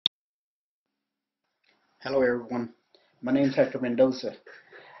Hello everyone, my name is Hector Mendoza.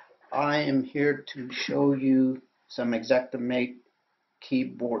 I am here to show you some Xactimate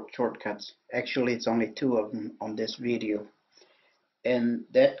keyboard shortcuts. Actually, it's only two of them on this video. And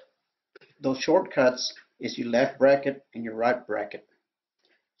those shortcuts is your left bracket and your right bracket.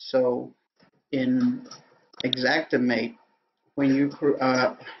 So in Xactimate, when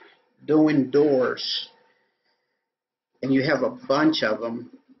you're doing doors and you have a bunch of them,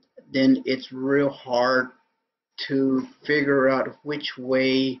 then it's real hard to figure out which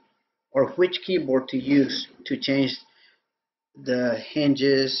way or which keyboard to use to change the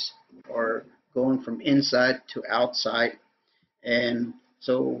hinges or going from inside to outside. And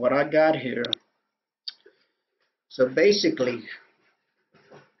so what I got here, so basically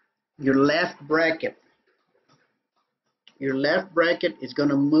your left bracket is going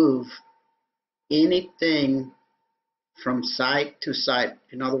to move anything from side to side,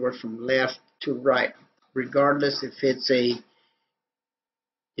 in other words from left to right, regardless if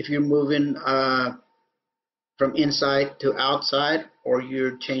you're moving from inside to outside, or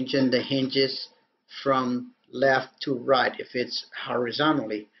you're changing the hinges from left to right. If it's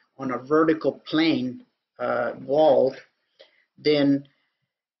horizontally on a vertical plane wall, then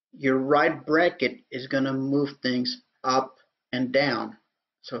your right bracket is going to move things up and down.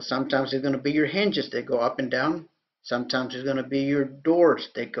 So sometimes it's going to be your hinges that go up and down. Sometimes it's going to be your doors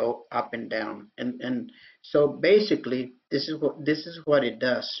that go up and down. And so basically, this is what it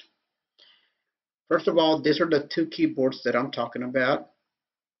does. First of all, these are the two keyboards that I'm talking about.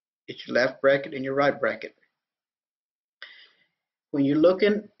 It's your left bracket and your right bracket. When you're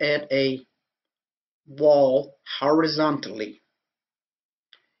looking at a wall horizontally,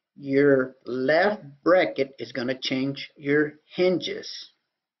 your left bracket is going to change your hinges.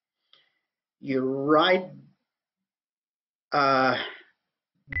 Your right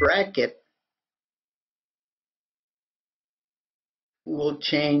bracket will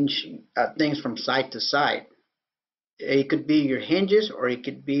change things from side to side. It could be your hinges or it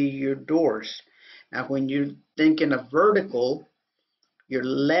could be your doors. Now, when you're thinking of vertical, your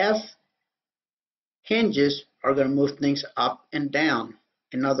left hinges are going to move things up and down.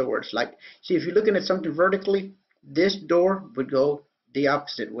 In other words, like, see, if you're looking at something vertically, this door would go the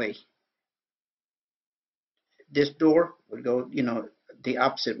opposite way. This door would go, the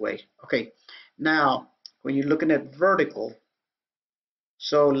opposite way. Okay, now, when you're looking at vertical,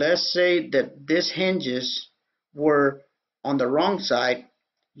 so let's say that this hinges were on the wrong side,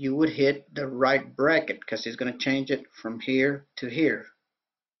 you would hit the right bracket because it's going to change it from here to here.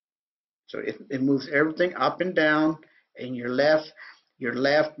 So it moves everything up and down, and your left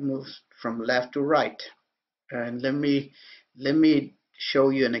moves from left to right. And let me show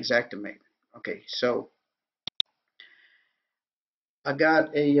you an Xactimate. Okay, so I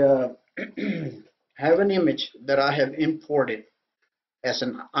got a I have an image that I have imported as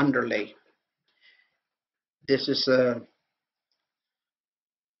an underlay. This is a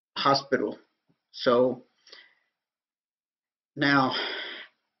hospital. So now,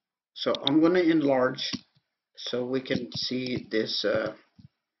 so I'm going to enlarge so we can see this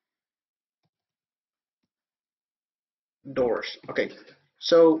doors. Okay,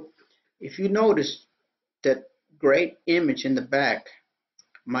 so if you notice that great image in the back,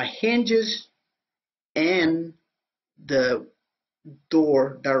 my hinges and the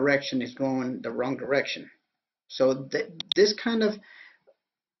door direction is going the wrong direction. So this kind of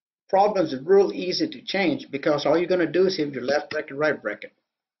problems is real easy to change because all you're going to do is hit your left bracket, right bracket.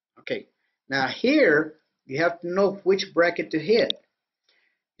 Okay, now here you have to know which bracket to hit.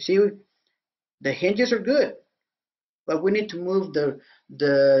 You see, the hinges are good, but we need to move the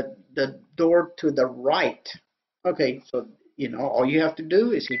door to the right. Okay, so all you have to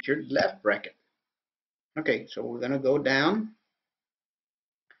do is hit your left bracket. Okay, so we're going to go down.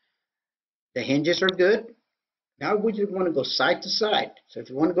 The hinges are good. Now we just want to go side to side. So if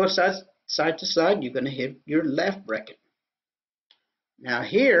you want to go side to side, you're going to hit your left bracket. Now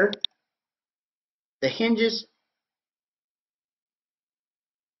here, the hinges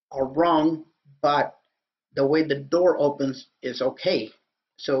are wrong, but the way the door opens is okay.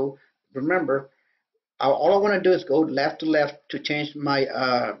 So remember, all I want to do is go left to left to change my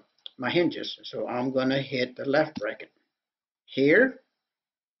my hinges. So I'm going to hit the left bracket. Here,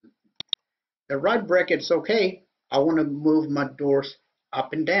 the right bracket is okay. I want to move my doors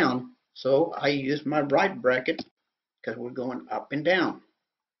up and down. So I use my right bracket because we're going up and down.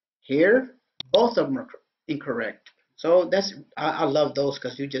 Here, both of them are incorrect. So I love those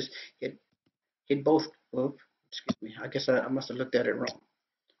because you just hit both. Oops, excuse me. I guess I must have looked at it wrong.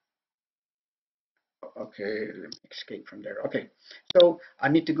 Okay, let me escape from there. Okay, so I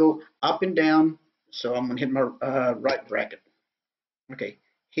need to go up and down So I'm going to hit my right bracket. Okay,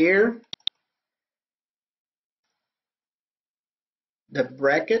 here the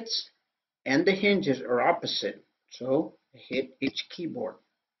brackets and the hinges are opposite. So hit each keyboard.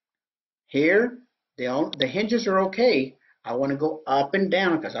 Here the hinges are okay. I want to go up and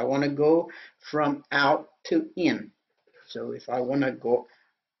down because I want to go from out to in. So if I want to go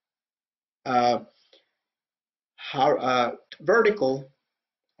uh, vertical,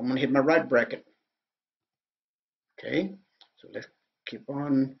 I'm going to hit my right bracket. Okay, so let's keep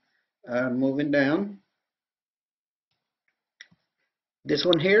on moving down. This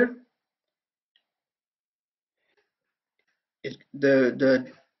one here is the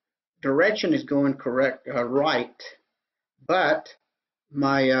direction is going correct, right, but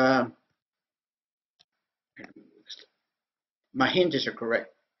my my hinges are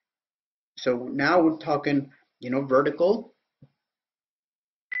correct. So now we're talking, vertical,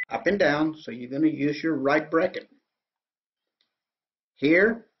 up and down. So you're going to use your right bracket.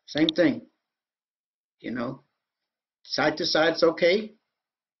 Here, same thing. Side to side is okay.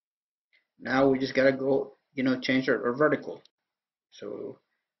 Now we just got to go, change our vertical. So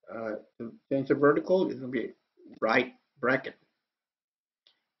to change the vertical, it's going to be right bracket.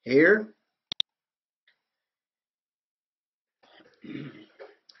 Here,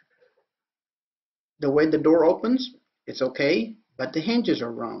 the way the door opens, it's okay, but the hinges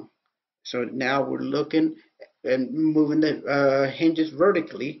are wrong. So now we're looking and moving the hinges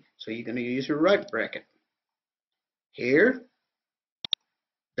vertically. So you're going to use your right bracket. Here,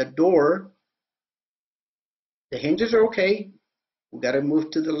 the door, the hinges are okay. We got to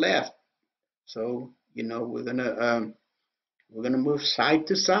move to the left. So we're gonna move side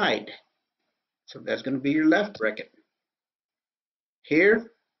to side. So that's gonna be your left bracket.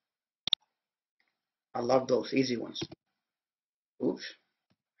 Here, I love those easy ones. Oops.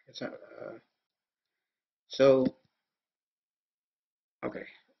 So okay.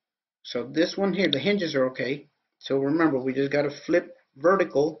 So this one here, the hinges are okay. So remember, we just got to flip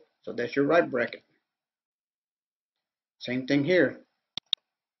vertical. So that's your right bracket. Same thing here.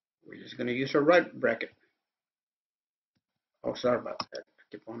 We're just going to use our right bracket. Oh, sorry about that.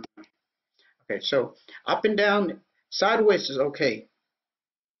 Keep on. Okay, so up and down, sideways is okay.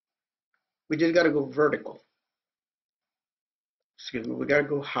 We just got to go vertical. Excuse me, we got to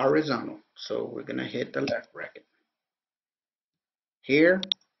go horizontal. So we're going to hit the left bracket. Here,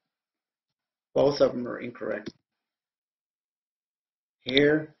 both of them are incorrect.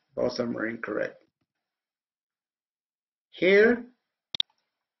 Here, both of them are incorrect. Here,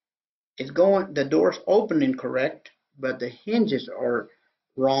 the door's opening correct, but the hinges are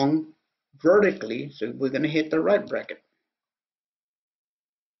wrong vertically, so we're going to hit the right bracket.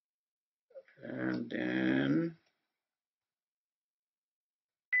 And then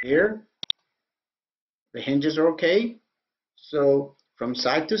here, the hinges are okay. So from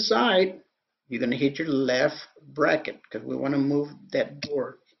side to side, you're going to hit your left bracket because we want to move that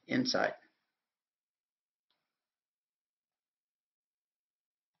door inside.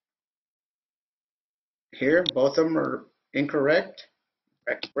 Here, both of them are incorrect.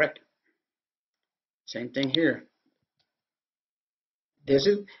 Bracket. Same thing here. This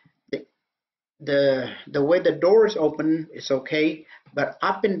is the way the door is open is okay, but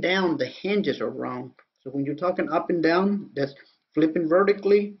up and down the hinges are wrong. So when you're talking up and down, that's flipping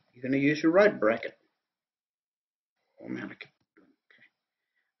vertically. You're going to use your right bracket. Oh man, okay.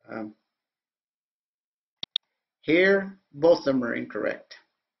 Here, both of them are incorrect.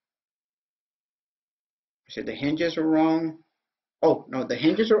 So the hinges are wrong. Oh no, the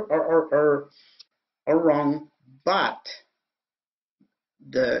hinges are wrong, but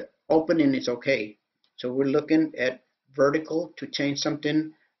the opening is okay. So we're looking at vertical to change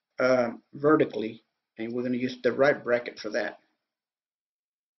something vertically, and we're going to use the right bracket for that.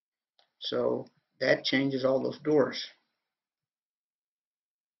 So that changes all those doors.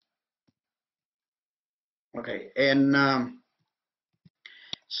 Okay, and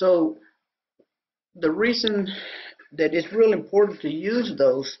so the reason that it's real important to use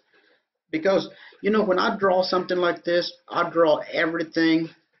those, because when I draw something like this, I draw everything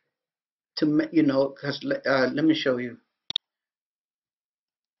to because let me show you.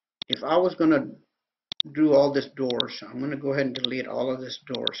 If I was going to do all these doors, I'm going to go ahead and delete all of these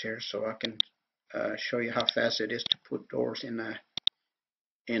doors here so I can show you how fast it is to put doors in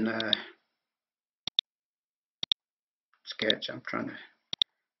a sketch. I'm trying to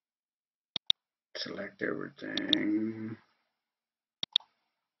select everything.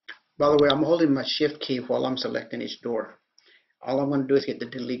 By the way, I'm holding my shift key while I'm selecting each door. All I'm going to do is hit the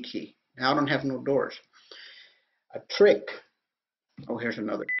delete key. Now I don't have no doors. A trick. Oh, here's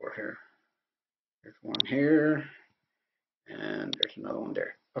another door here. There's one here, and there's another one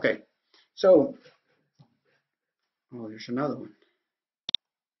there. Okay, so, oh, there's another one.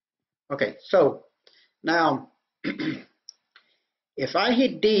 Okay, so now, if I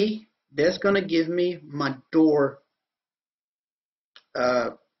hit D, that's going to give me my door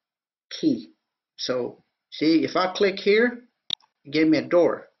key. So, see, if I click here, it gave me a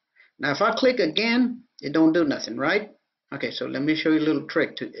door. Now, if I click again, it don't do nothing, right? Okay, so let me show you a little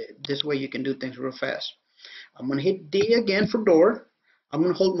trick. This way you can do things real fast. I'm going to hit D again for door. I'm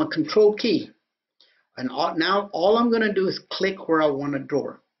going to hold my control key. And now all I'm going to do is click where I want a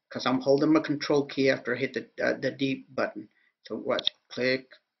door, because I'm holding my control key after I hit the D button. So watch. Click,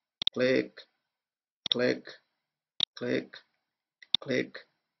 click, click, click, click,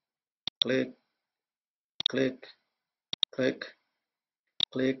 click, click, click,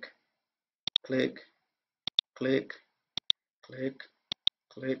 click, click, click, click,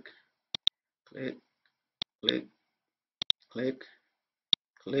 click, click, click, click,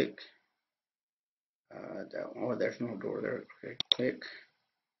 click. Oh, there's no door there. Okay, click,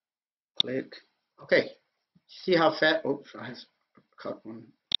 click. Okay, see how fast? Oops, I have cut one.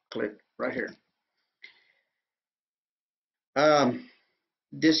 Click right here.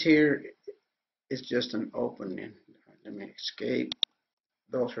 This here is just an opening. Let me escape.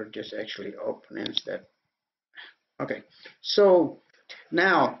 Those are just actually openings that. Okay, so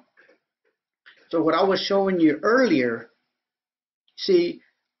now, so what I was showing you earlier, see,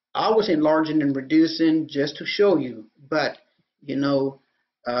 I was enlarging and reducing just to show you, but you know,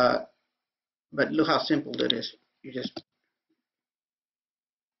 but look how simple that is. You just,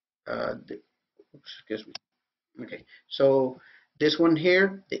 excuse me. Okay, so this one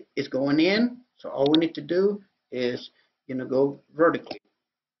here is going in. So all we need to do is, go vertically.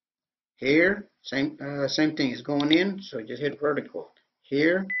 Here, same thing is going in. So just hit vertical.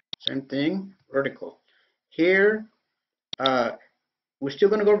 Here, same thing, vertical. Here, we're still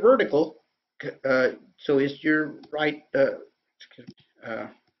going to go vertical. So it's your right.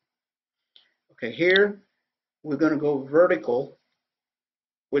 Okay, here we're going to go vertical.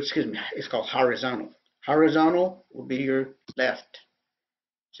 Which, excuse me, it's called horizontal. Horizontal will be your left.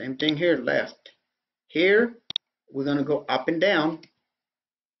 Same thing here, left. Here, we're going to go up and down.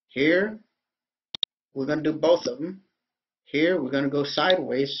 Here, we're going to do both of them. Here, we're going to go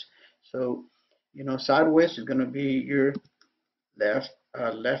sideways. So, sideways is going to be your left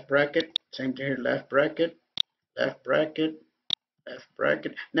bracket. Same thing here, left bracket, left bracket, left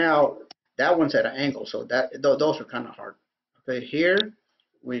bracket. Now, that one's at an angle, so those are kind of hard. Okay, here,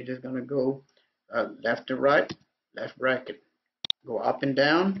 we're just going to go left to right, left bracket. Go up and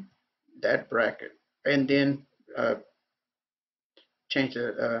down, that bracket. And then change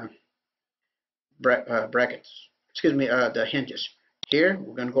the brackets. Excuse me, the hinges. Here,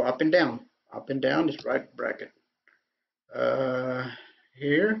 we're going to go up and down. Up and down is right bracket.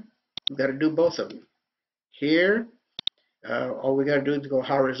 Here, we got to do both of them. Here, all we got to do is go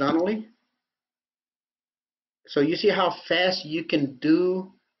horizontally. So you see how fast you can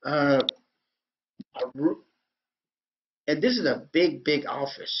do and this is a big, big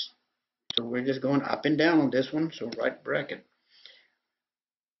office. So we're just going up and down on this one. So right bracket.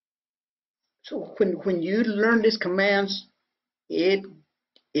 So when you learn these commands,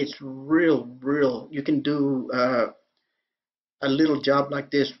 it's real. You can do a little job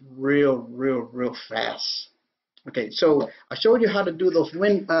like this real fast. Okay, so I showed you how to do those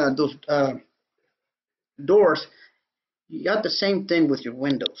doors. You got the same thing with your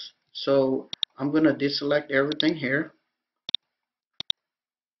windows. So I'm going to deselect everything here.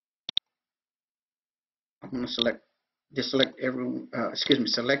 I'm going to select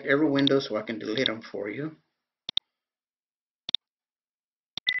every window so I can delete them for you.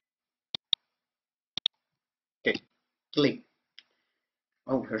 Okay, delete.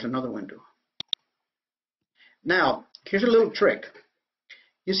 Oh, here's another window. Now, here's a little trick.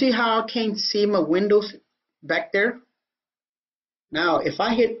 You see how I can't see my windows back there? Now, if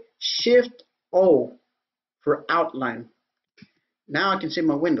I hit Shift O for outline, now I can see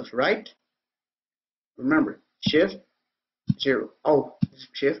my windows, right? Remember, Shift 0 O,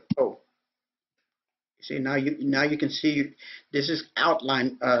 Shift O. See, now you can see this is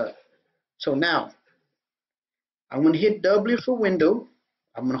outline. So now I'm going to hit W for window.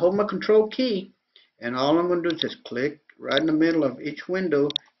 I'm going to hold my control key, and all I'm going to do is just click right in the middle of each window,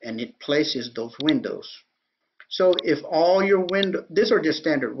 and it places those windows. So if all your these are just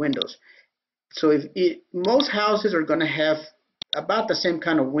standard windows. So most houses are going to have about the same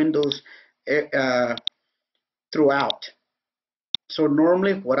kind of windows throughout. So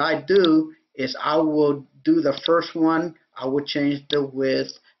normally what I do is I will do the first one. I will change the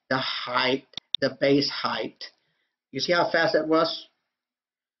width, the height, the base height. You see how fast that was?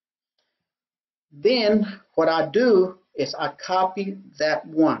 Then what I do is I copy that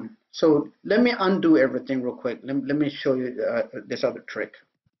one. So let me undo everything real quick. Let me show you this other trick.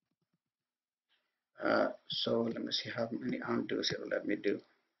 So let me see how many undos it'll let me do.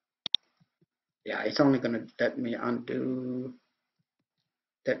 Yeah, it's only going to let me undo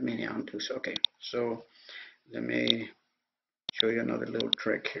that many undos. Okay, so let me show you another little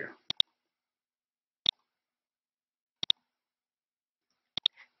trick here.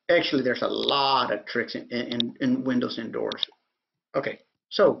 Actually, there's a lot of tricks in Windows indoors. Okay,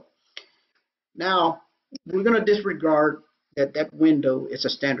 so now we're going to disregard that window is a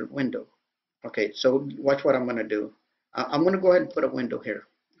standard window. Okay, so watch what I'm going to do. I'm going to go ahead and put a window here.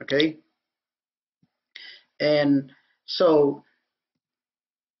 Okay, and so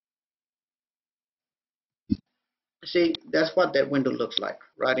see, that's what that window looks like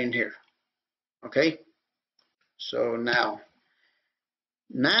right in here. Okay, so now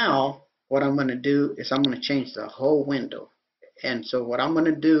what I'm going to do is I'm going to change the whole window. And so what I'm going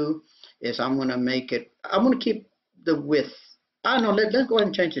to do is I'm going to make it, I'm going to keep the width. I don't know, let's go ahead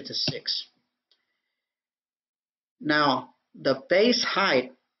and change it to 6. Now, the base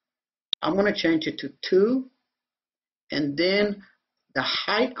height, I'm going to change it to 2. And then the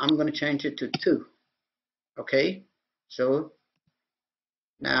height, I'm going to change it to 2. Okay? So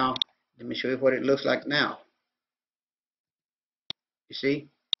now, let me show you what it looks like now. You see?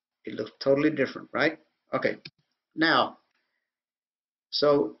 It looks totally different, right? Okay. Now,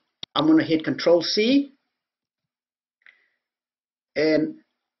 so I'm going to hit Control C. And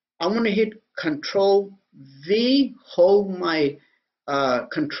I'm going to hit Control V, hold my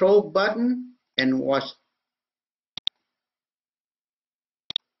control button, and watch.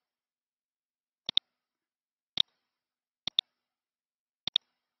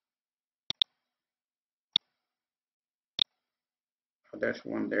 Oh, there's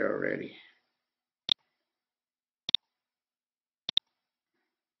one there already.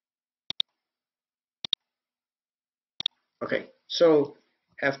 Okay, so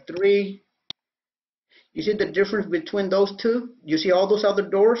F3. You see the difference between those two? You see all those other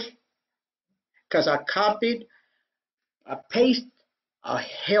doors? Because I copied, I pasted, I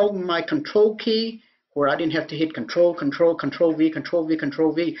held my control key where I didn't have to hit control, control, control V, control V,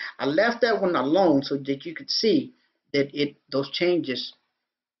 control V. I left that one alone so that you could see that those changes,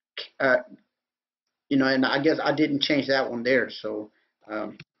 you know, and I guess I didn't change that one there. So,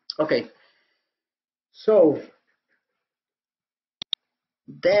 okay. So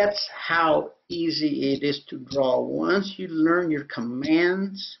that's how easy it is to draw. Once you learn your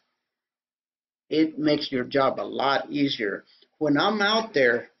commands, it makes your job a lot easier. When I'm out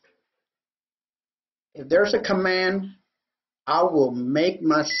there, if there's a command, I will make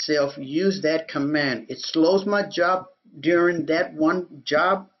myself use that command. It slows my job during that one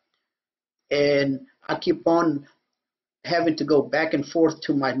job, and I keep on having to go back and forth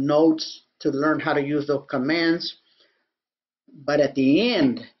to my notes to learn how to use those commands. But at the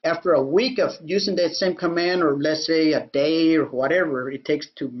end, after a week of using that same command, or let's say a day or whatever it takes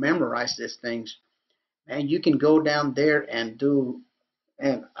to memorize these things, and you can go down there and do,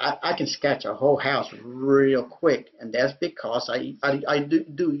 and I can sketch a whole house real quick, and that's because I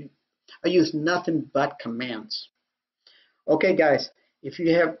use nothing but commands. Okay, guys, if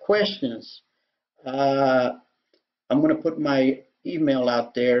you have questions, I'm going to put my email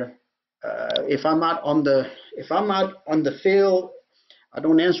out there. If I'm out on the field, I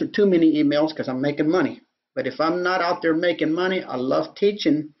don't answer too many emails because I'm making money. But if I'm not out there making money, I love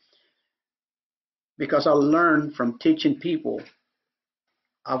teaching because I learn from teaching people.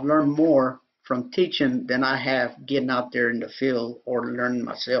 I've learned more from teaching than I have getting out there in the field or learning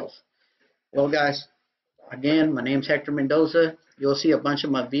myself. Well, guys, again, my name's Hector Mendoza. You'll see a bunch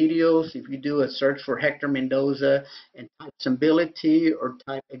of my videos. If you do a search for Hector Mendoza and type Stability or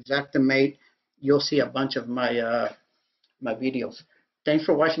type Xactimate, you'll see a bunch of my videos. Thanks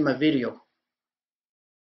for watching my video.